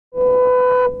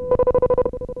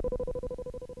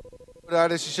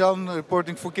This is Jan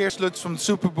reporting for Gearslutz from the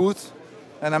Superbooth,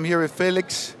 and I'm here with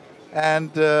Felix.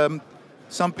 And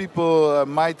some people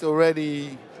might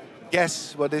already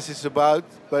guess what this is about,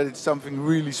 but it's something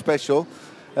really special.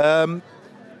 Can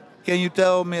you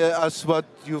tell us what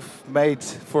you've made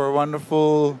for a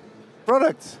wonderful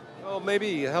product? Well,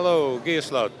 maybe. Hello,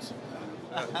 Gearslutz.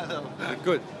 Hello.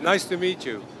 Good. Nice to meet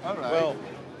you. All right. Well,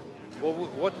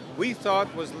 what we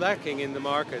thought was lacking in the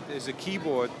market is a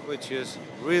keyboard which is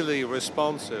really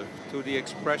responsive to the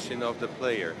expression of the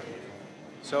player.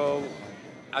 So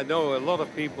I know a lot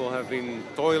of people have been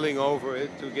toiling over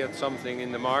it to get something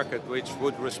in the market which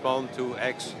would respond to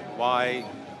X, Y,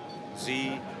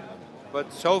 Z.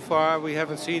 But so far we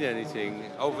haven't seen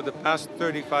anything. Over the past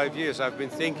 35 years I've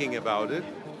been thinking about it.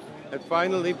 And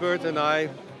finally Bert and I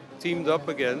teamed up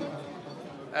again.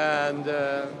 And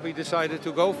we decided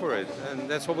to go for it. And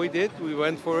that's what we did. We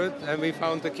went for it and we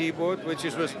found a keyboard which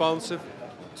is responsive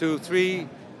to 3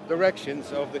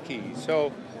 directions of the key.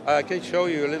 So I can show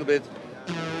you a little bit.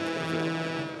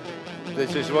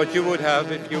 This is what you would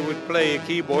have if you would play a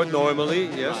keyboard normally,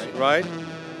 yes, right?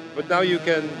 But now you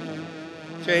can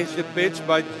change the pitch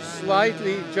by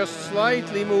just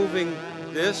slightly moving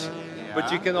this.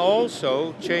 But you can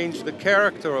also change the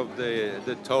character of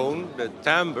the tone, the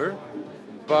timbre,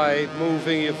 by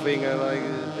moving your finger like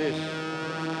this.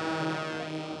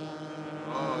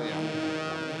 Oh,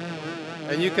 yeah.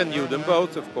 And you can do them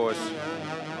both, of course.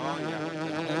 Oh,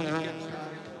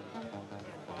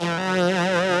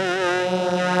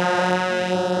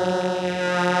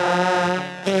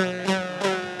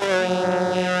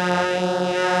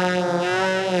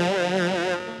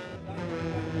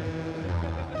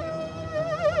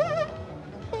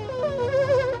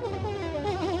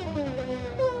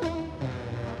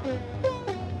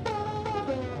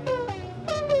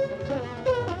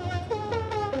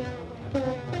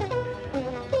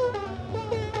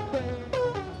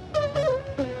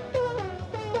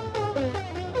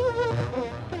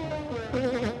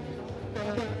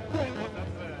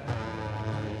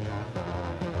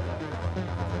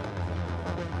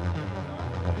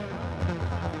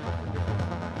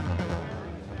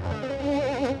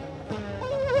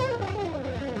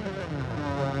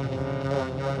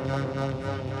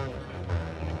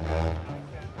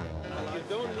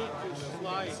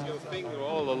 Your finger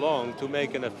all along to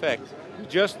make an effect.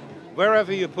 Just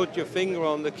wherever you put your finger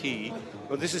on the key,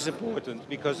 well, this is important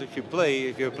because if you're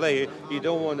a player, you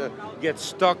don't want to get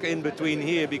stuck in between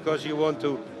here because you want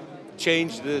to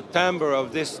change the timbre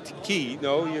of this key.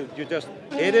 No, you just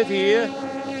hit it here,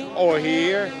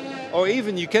 or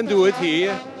even you can do it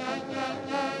here,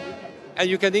 and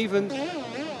you can even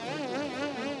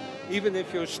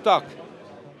if you're stuck,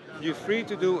 you're free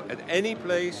to do at any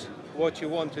place what you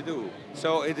want to do.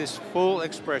 So it is full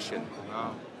expression.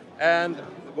 Wow. And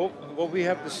what we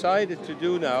have decided to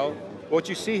do now, what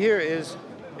you see here is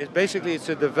basically it's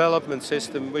a development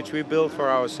system which we built for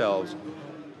ourselves.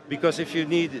 Because if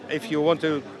you want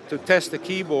to test the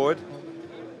keyboard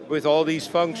with all these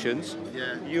functions,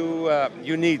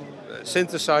 you need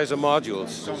synthesizer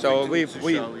modules.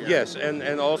 Yes,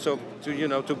 and also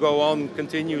to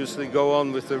continuously go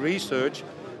on with the research,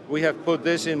 we have put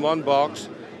this in one box.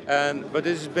 But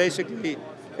this is basically,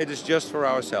 it is just for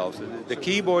ourselves. The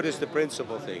keyboard is the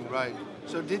principal thing. Right.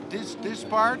 So this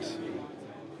part?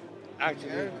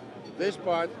 Actually, this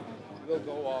part will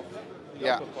go off the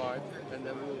upper part, and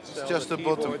then we will sell just the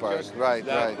bottom part. Right,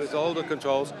 right. With all the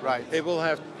controls. Right. It will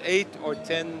have 8 or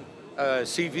 10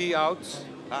 CV outs,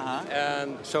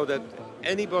 and so that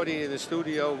anybody in the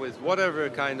studio with whatever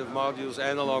kind of modules,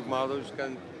 analog modules,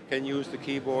 can use the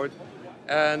keyboard,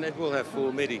 and it will have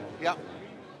full MIDI. Yeah.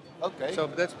 Okay. So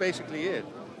that's basically it.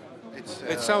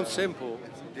 It sounds simple.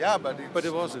 But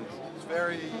it wasn't. It's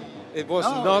very. It was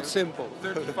not simple.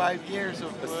 35 years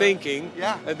of thinking,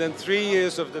 and then 3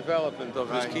 years of development of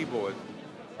this keyboard.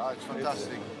 Oh, it's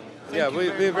fantastic.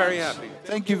 We're very happy.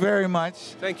 Thank you very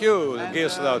much. Thank you,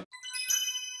 Gearslutz.